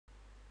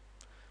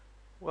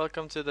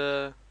Welcome to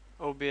the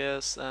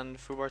OBS and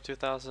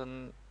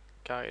foobar2000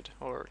 guide,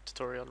 or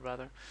tutorial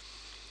rather.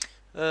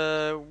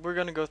 We're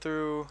gonna go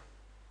through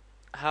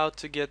how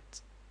to get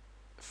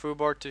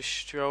foobar to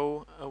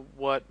show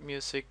what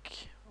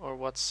music or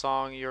what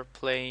song you're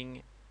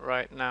playing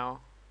right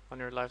now on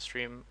your live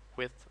stream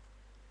with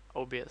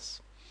OBS.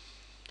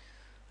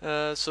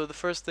 So the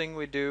first thing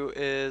we do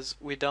is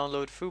we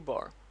download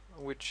foobar,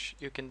 which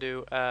you can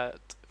do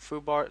at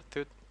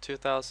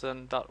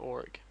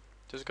foobar2000.org.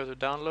 Just go to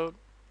download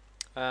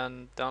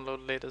and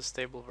download latest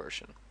stable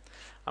version.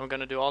 I'm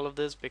gonna do all of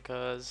this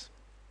because,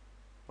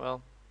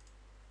 well,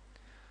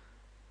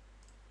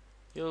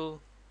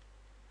 you'll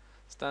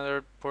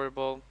standard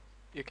portable.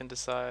 You can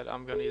decide.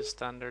 I'm gonna use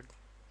standard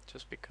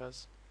just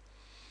because.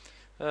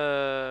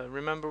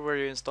 Remember where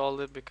you installed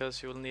it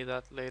because you will need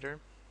that later.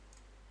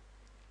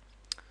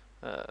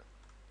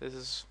 This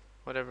is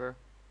whatever.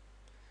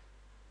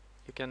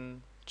 You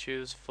can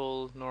choose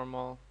full,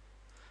 normal.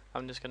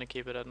 I'm just gonna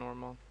keep it at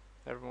normal.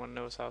 Everyone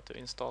knows how to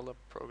install a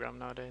program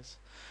nowadays,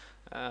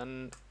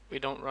 and we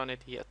don't run it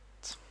yet.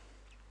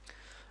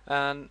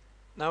 And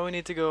now we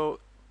need to go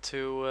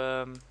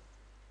to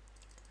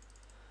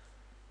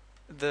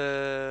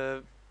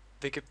the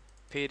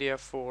Wikipedia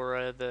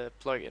for the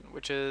plugin,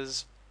 which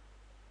is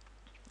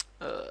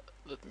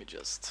let me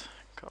just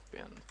copy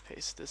and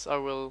paste this. I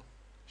will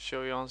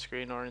show you on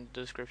screen or in the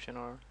description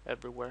or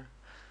everywhere.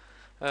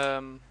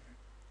 And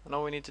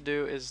all we need to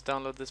do is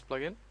download this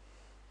plugin.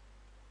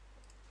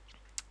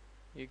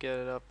 You get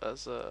it up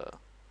as a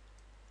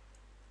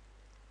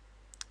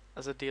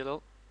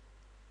DLL.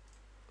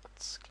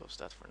 Let's close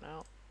that for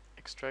now.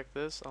 Extract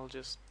this. I'll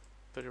just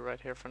put it right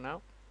here for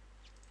now.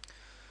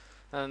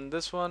 And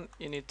this one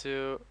you need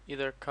to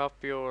either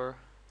copy or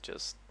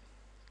just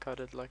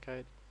cut it like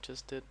I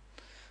just did.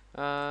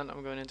 And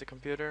I'm going into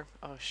computer.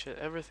 Oh shit,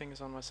 everything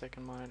is on my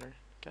second monitor.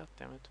 God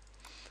damn it.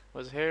 It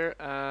was here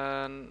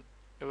and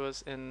it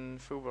was in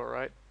foobar,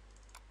 right?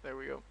 There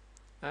we go.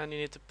 And you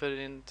need to put it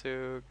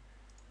into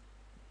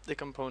the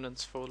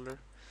components folder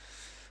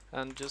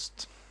and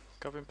just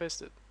copy and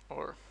paste it,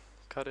 or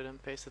cut it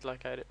and paste it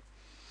like I did.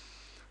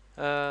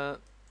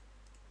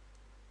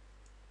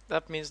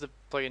 That means the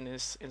plugin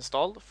is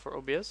installed for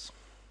OBS.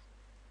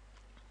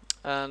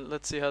 And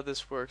let's see how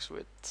this works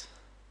with.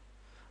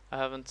 I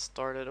haven't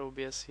started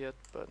OBS yet,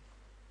 but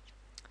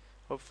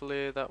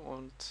hopefully that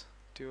won't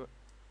do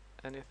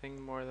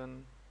anything more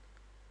than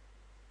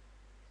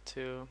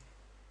to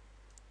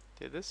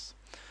do this.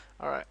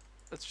 Alright,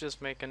 let's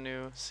just make a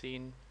new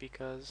scene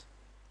because,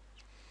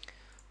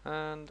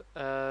 and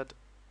add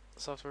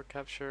software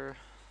capture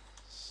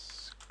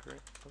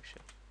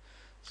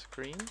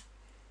screen,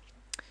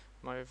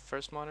 my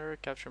first monitor,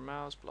 capture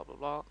mouse, blah blah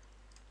blah.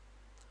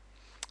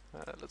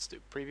 Let's do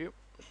preview.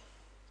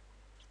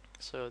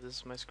 So this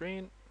is my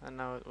screen, and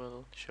now it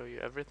will show you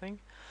everything.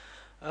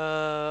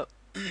 What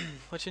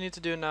you need to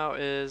do now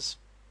is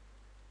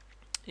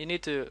you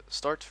need to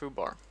start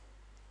foobar.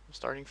 I'm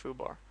starting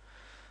foobar,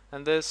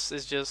 and this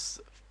is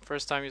just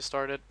first time you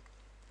start it.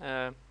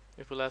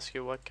 It will ask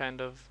you what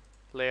kind of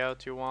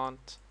layout you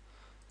want,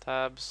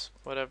 tabs,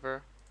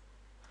 whatever.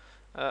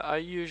 I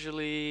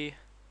usually,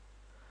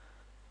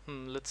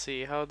 let's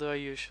see, how do I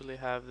usually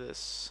have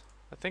this?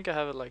 I think I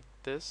have it like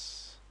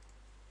this.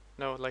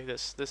 No, like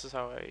this. This is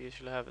how I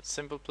usually have it.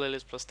 Simple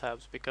playlist plus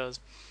tabs,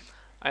 because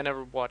I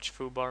never watch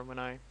foobar when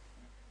I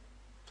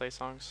play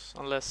songs,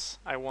 unless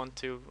I want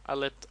to. I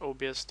let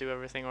OBS do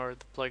everything, or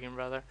the plugin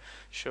rather,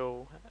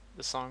 show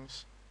the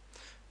songs.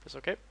 It's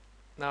okay.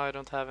 Now I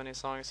don't have any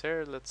songs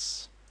here.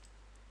 Let's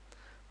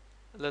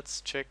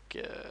check.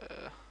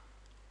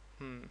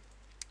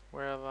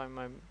 Where have I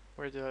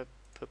where do I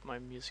put my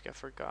music? I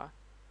forgot.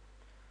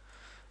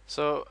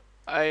 So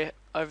I've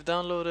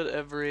downloaded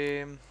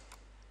every.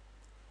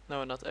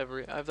 No, not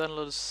every. I've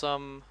downloaded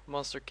some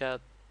Monster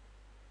Cat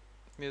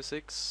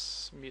music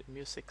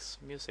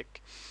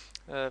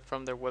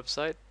from their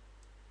website,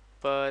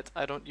 but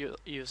I don't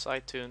use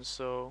iTunes.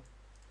 So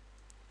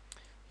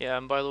yeah.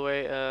 And by the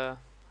way,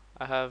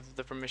 I have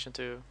the permission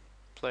to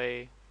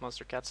play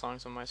Monster Cat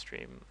songs on my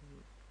stream,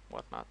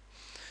 whatnot.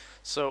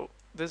 So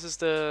this is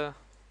the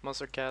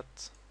Monster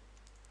Cat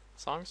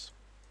songs.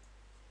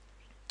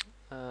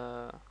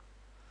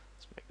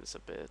 Let's make this a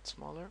bit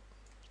smaller.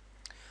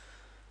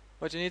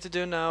 What you need to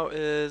do now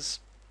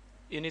is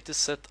you need to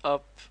set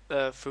up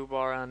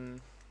foobar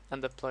and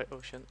the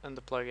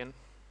plugin.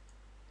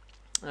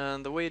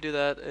 And the way you do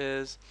that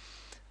is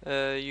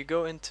you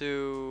go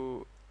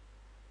into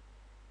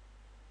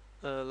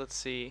let's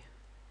see.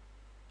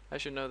 I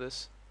should know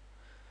this.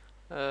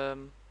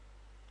 You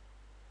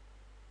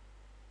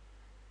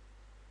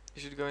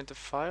should go into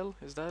file.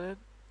 Is that it?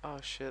 Oh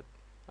shit.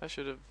 I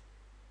should have.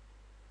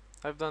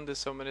 I've done this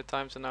so many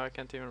times and now I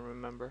can't even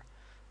remember.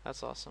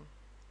 That's awesome.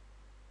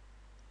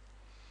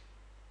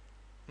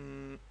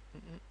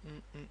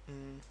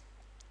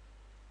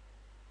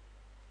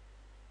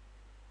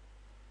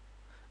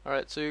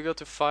 Alright, so you go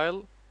to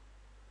File,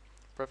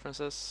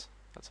 Preferences,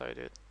 that's how you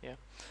do it, yeah.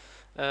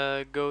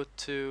 Go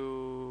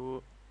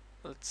to,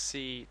 let's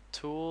see,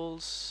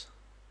 Tools,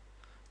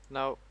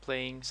 now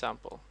playing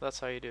sample. That's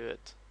how you do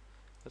it.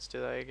 Let's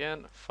do that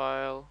again.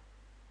 File,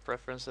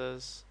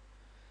 preferences,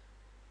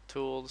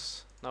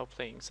 tools, now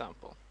playing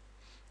sample.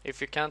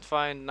 If you can't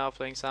find now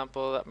playing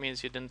sample, that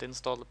means you didn't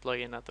install the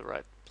plugin at the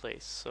right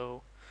place.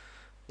 So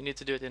you need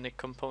to do it in the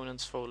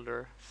components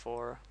folder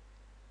for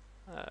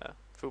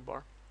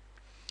foobar.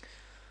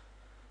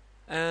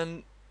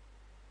 And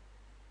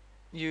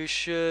you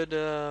should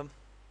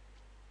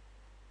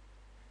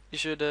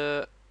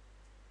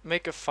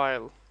make a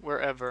file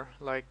wherever.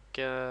 Like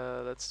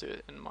let's do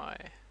it in my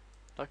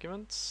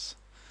documents,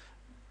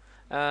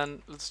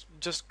 and let's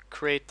just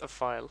create a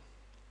file.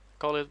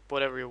 Call it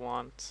whatever you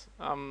want.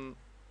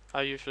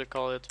 I usually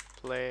call it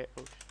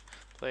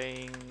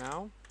playing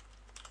now,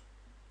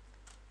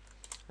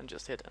 and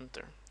just hit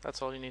enter.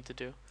 That's all you need to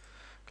do.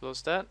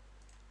 Close that.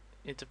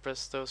 You need to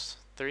press those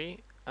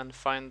 3 and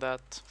find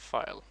that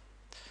file,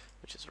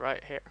 which is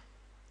right here.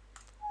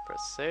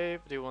 Press save.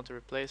 Do you want to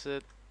replace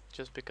it?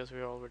 Just because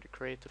we already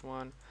created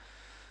one.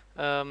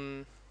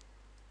 I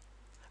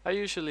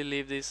usually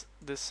leave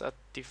this at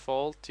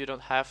default. You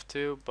don't have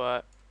to,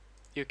 but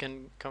you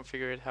can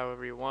configure it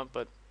however you want.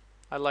 But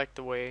I like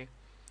the way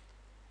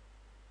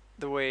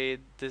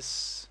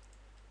this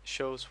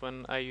shows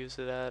when I use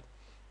it at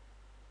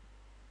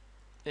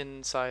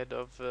inside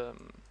of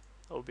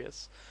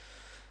OBS.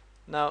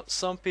 Now,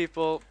 some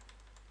people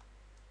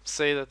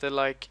say that they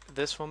like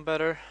this one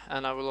better,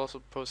 and I will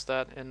also post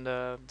that in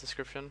the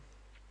description.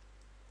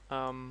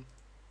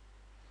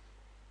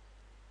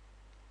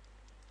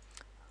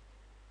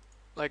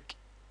 Like,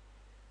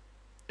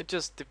 it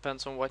just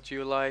depends on what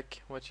you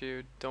like, what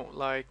you don't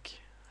like,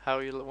 how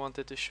you want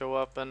it to show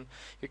up, and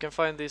you can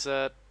find these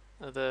at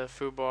the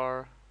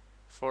foobar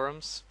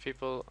forums.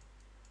 People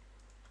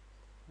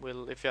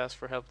will, if you ask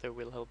for help, they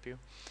will help you.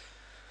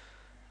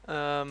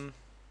 And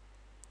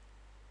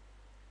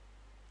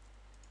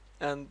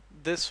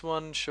this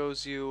one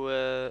shows you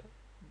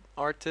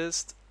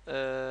artist,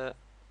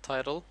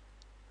 title,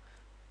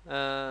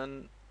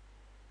 and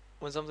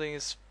when something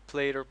is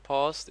played or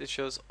paused, it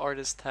shows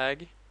artist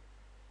tag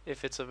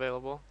if it's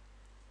available.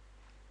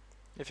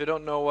 If you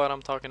don't know what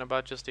I'm talking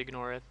about, just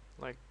ignore it.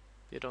 Like,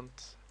 you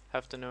don't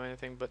have to know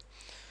anything, but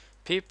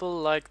people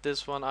like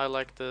this one. I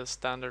like the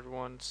standard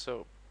one,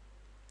 so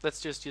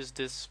let's just use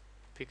this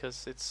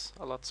because it's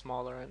a lot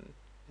smaller and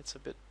it's a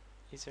bit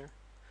easier.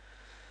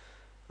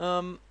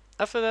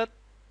 After that,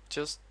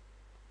 just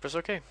press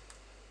OK.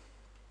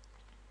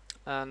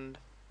 And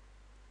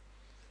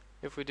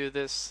if we do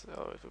this,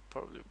 oh, it would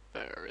probably be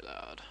very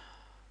loud.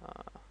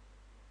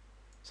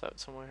 So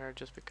it's somewhere here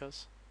just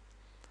because.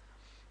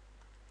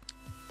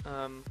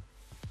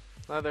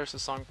 Now there's a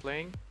song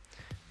playing.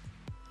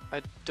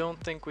 I don't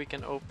think we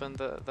can open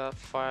that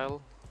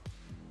file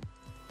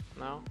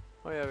now.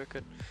 Oh yeah, we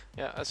could.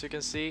 Yeah, as you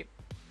can see,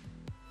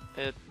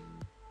 it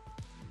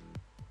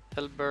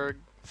Hellberg,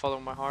 Follow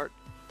My Heart.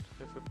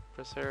 If we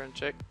press here and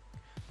check,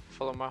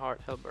 Follow My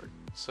Heart, Hellberg.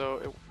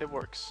 So it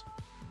works.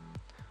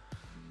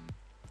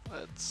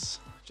 Let's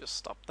just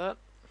stop that.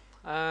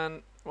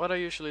 And what I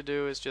usually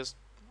do is just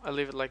I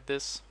leave it like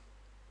this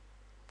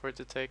for it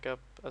to take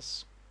up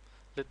as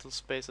little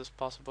space as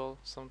possible,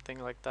 something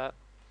like that.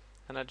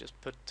 And I just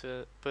put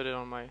it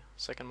on my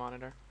second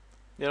monitor.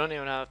 You don't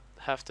even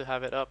have to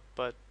have it up,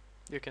 but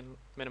you can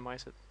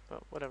minimize it,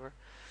 but whatever.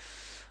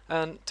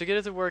 And to get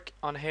it to work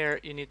on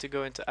here, you need to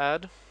go into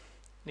add. You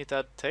need to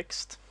add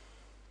text.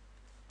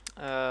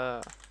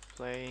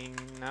 Playing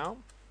now,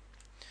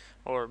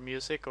 or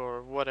music,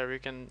 or whatever. You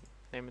can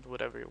name it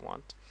whatever you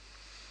want.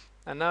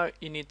 And now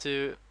you need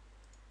to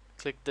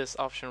click this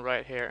option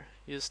right here.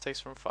 Use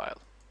text from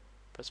file.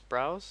 Press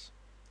browse.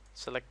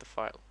 Select the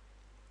file.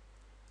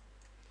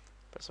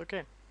 Press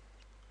OK.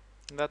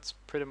 And that's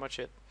pretty much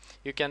it.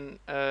 You can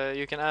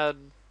add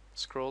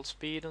scroll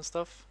speed and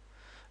stuff,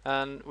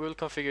 and we'll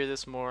configure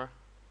this more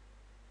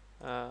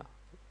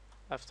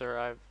after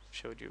I've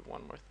showed you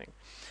one more thing.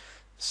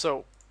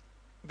 So,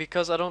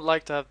 because I don't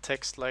like to have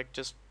text like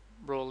just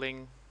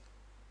rolling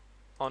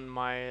on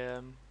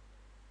my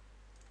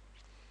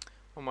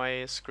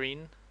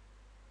screen,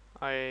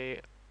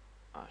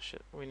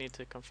 we need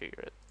to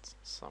configure it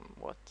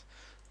somewhat.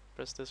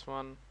 Press this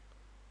one,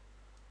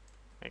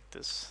 make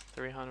this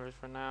 300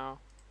 for now,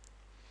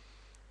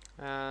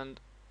 and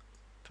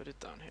put it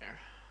down here.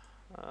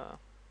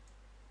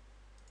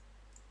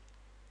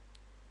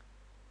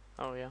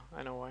 Oh yeah,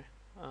 I know why.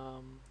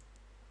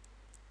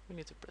 We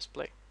need to press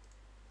play,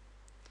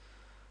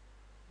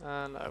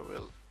 and I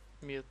will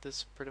mute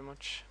this pretty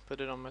much, put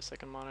it on my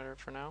second monitor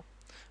for now.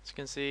 As you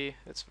can see,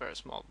 it's very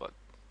small, but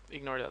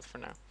ignore that for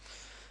now.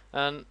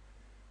 And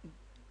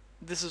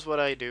this is what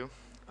I do.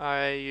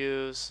 I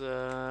use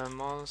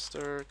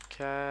monster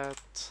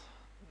cat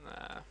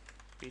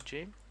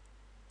BG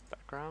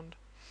background.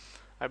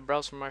 I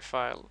browse for my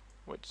file,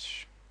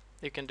 which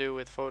you can do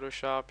with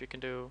Photoshop. You can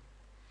do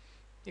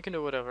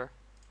whatever.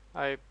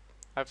 I've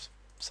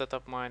set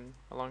up mine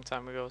a long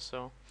time ago,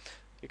 so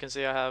you can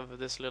see I have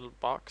this little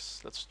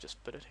box. Let's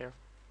just put it here.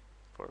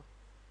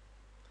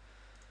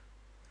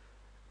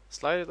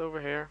 Slide it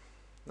over here.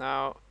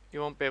 Now you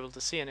won't be able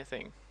to see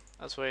anything.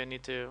 That's why you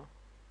need to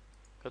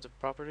go to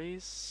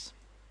properties,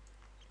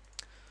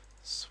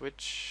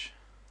 switch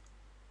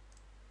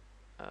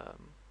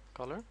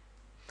color.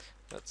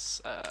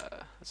 Let's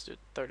do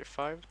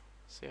 35.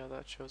 See how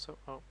that shows up.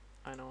 Oh,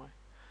 I know why.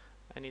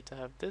 I need to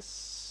have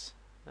this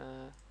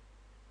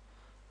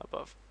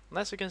above. And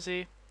as you can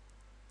see,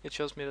 it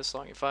shows me the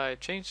song. If I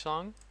change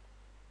song,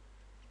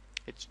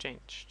 it's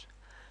changed.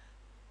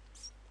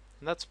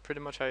 And that's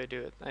pretty much how you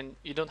do it. And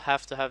you don't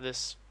have to have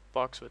this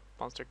box with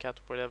monster cat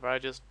or whatever.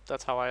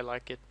 That's how I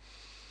like it.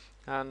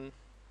 And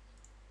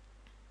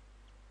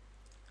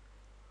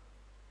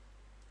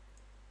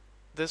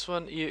this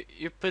one, you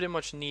pretty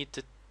much need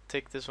to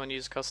take this one,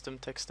 use custom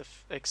text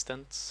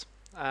extents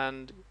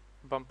and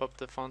bump up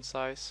the font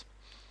size.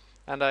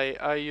 And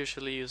I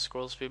usually use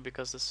scroll speed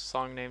because the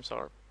song names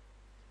are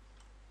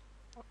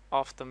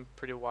often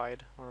pretty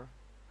wide, or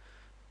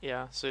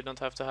yeah, so you don't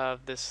have to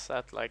have this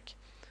at like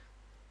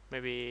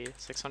maybe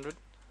 600,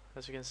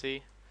 as you can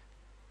see.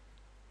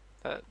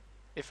 That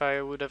if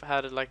I would have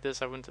had it like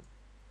this, I wouldn't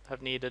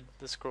have needed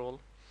the scroll,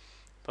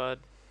 but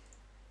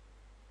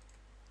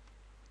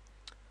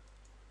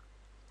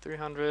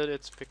 300,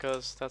 it's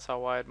because that's how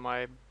wide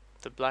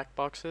the black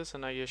box is,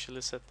 and I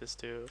usually set this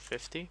to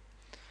 50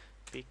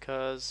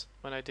 because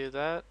when I do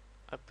that,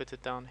 I put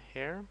it down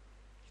here.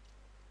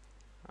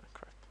 Ah,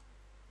 crap.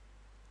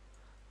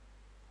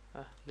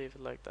 Leave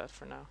it like that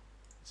for now.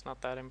 It's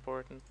not that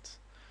important.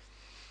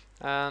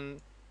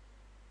 And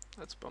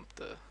let's bump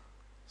the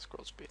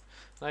scroll speed.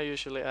 And I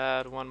usually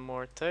add one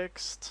more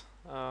text.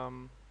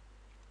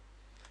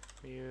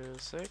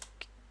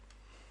 Music.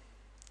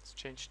 Let's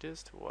change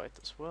this to white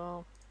as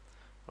well.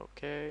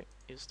 Okay,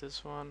 use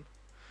this one.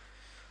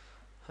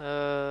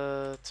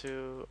 To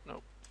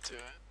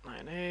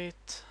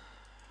 98,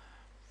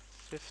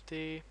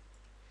 50,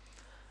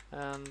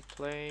 and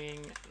playing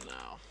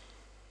now.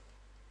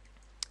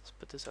 Let's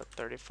put this at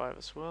 35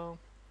 as well.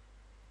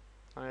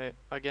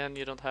 Again,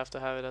 you don't have to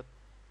have it at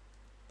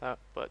that,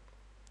 but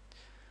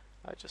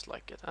I just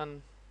like it,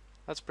 and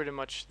that's pretty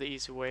much the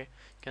easy way.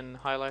 You can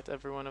highlight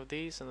every one of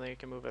these, and then you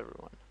can move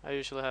everyone. I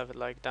usually have it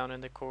like down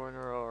in the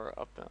corner or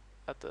up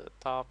at the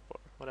top or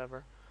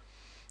whatever,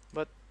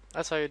 but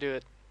that's how you do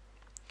it.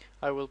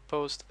 I will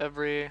post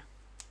every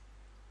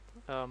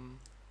link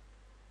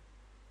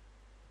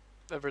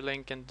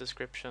in the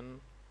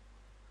description,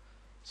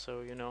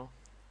 so you know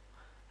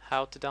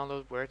how to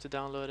download, where to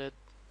download it,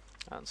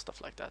 and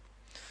stuff like that.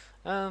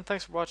 And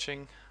thanks for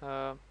watching.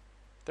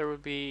 There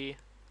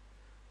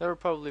will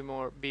probably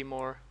be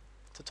more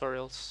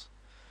tutorials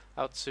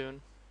out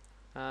soon,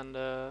 and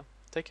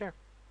take care.